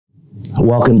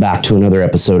Welcome back to another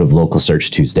episode of Local Search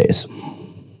Tuesdays.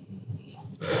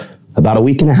 About a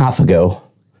week and a half ago,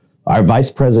 our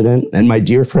vice president and my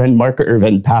dear friend Mark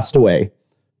Irvine passed away.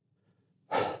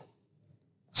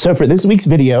 So for this week's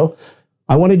video,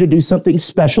 I wanted to do something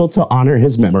special to honor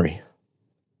his memory.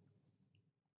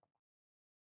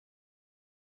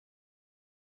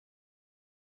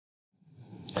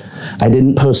 I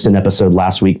didn't post an episode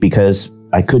last week because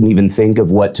I couldn't even think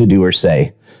of what to do or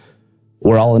say.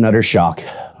 We're all in utter shock.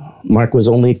 Mark was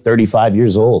only 35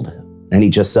 years old, and he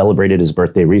just celebrated his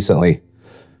birthday recently.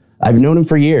 I've known him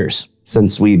for years,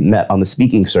 since we met on the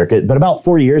speaking circuit, but about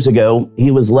 4 years ago,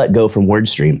 he was let go from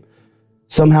WordStream.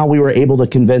 Somehow we were able to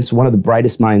convince one of the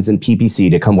brightest minds in PPC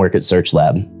to come work at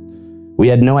SearchLab. We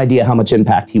had no idea how much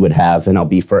impact he would have, and I'll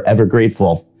be forever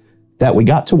grateful that we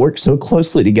got to work so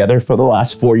closely together for the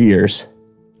last 4 years.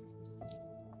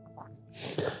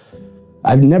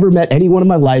 I've never met anyone in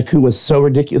my life who was so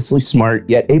ridiculously smart,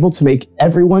 yet able to make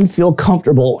everyone feel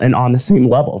comfortable and on the same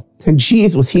level. And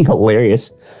geez, was he hilarious.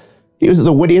 He was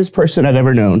the wittiest person I've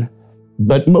ever known.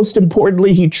 But most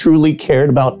importantly, he truly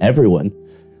cared about everyone.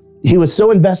 He was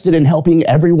so invested in helping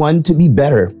everyone to be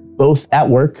better, both at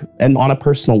work and on a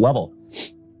personal level.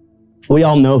 We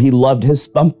all know he loved his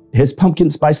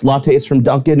pumpkin spice lattes from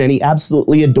Dunkin', and he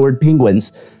absolutely adored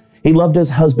penguins. He loved his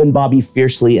husband, Bobby,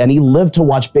 fiercely, and he lived to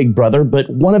watch Big Brother, but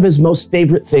one of his most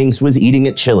favorite things was eating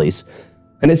at Chili's.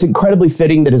 And it's incredibly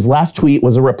fitting that his last tweet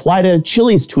was a reply to a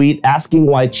Chili's tweet asking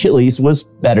why Chili's was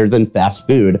better than fast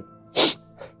food.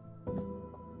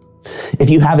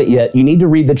 If you haven't yet, you need to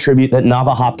read the tribute that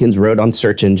Nava Hopkins wrote on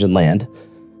Search Engine Land.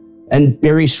 And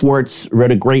Barry Schwartz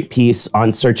wrote a great piece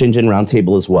on Search Engine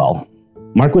Roundtable as well.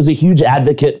 Mark was a huge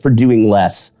advocate for doing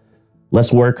less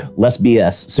work, less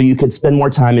BS, so you could spend more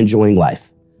time enjoying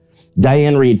life.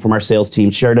 Diane Reed from our sales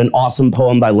team shared an awesome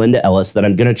poem by Linda Ellis that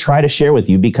I'm going to try to share with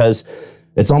you because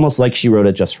it's almost like she wrote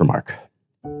it just for Mark.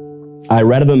 I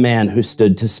read of a man who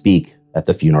stood to speak at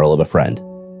the funeral of a friend.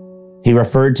 He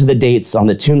referred to the dates on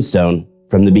the tombstone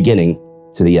from the beginning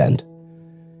to the end.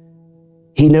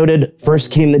 He noted,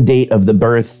 first came the date of the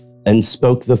birth and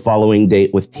spoke the following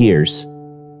date with tears.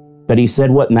 But he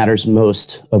said what matters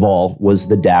most of all was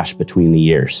the dash between the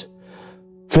years.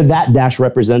 For that dash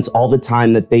represents all the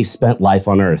time that they spent life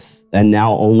on earth, and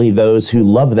now only those who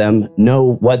love them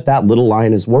know what that little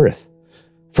line is worth.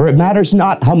 For it matters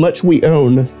not how much we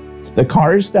own, the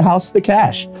cars, the house, the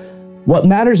cash. What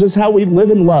matters is how we live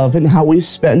and love and how we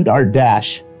spend our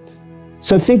dash.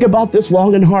 So think about this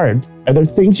long and hard. Are there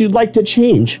things you'd like to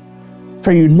change?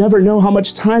 For you never know how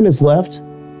much time is left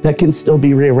that can still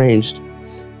be rearranged.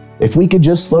 If we could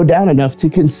just slow down enough to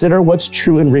consider what's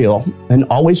true and real and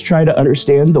always try to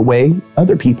understand the way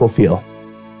other people feel.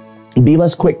 Be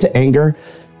less quick to anger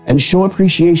and show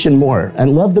appreciation more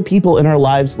and love the people in our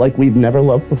lives like we've never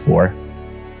loved before.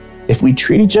 If we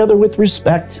treat each other with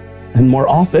respect and more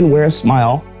often wear a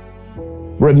smile,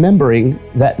 remembering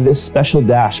that this special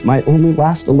dash might only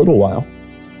last a little while.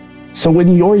 So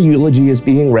when your eulogy is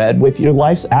being read with your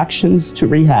life's actions to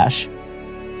rehash,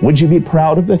 would you be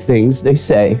proud of the things they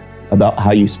say about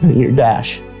how you spend your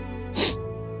dash?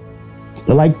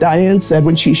 Like Diane said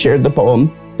when she shared the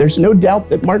poem, there's no doubt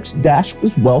that Mark's dash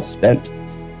was well spent.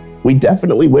 We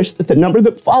definitely wish that the number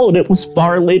that followed it was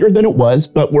far later than it was,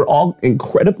 but we're all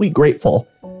incredibly grateful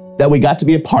that we got to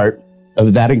be a part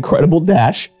of that incredible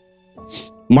dash.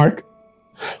 Mark,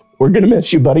 we're gonna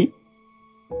miss you, buddy.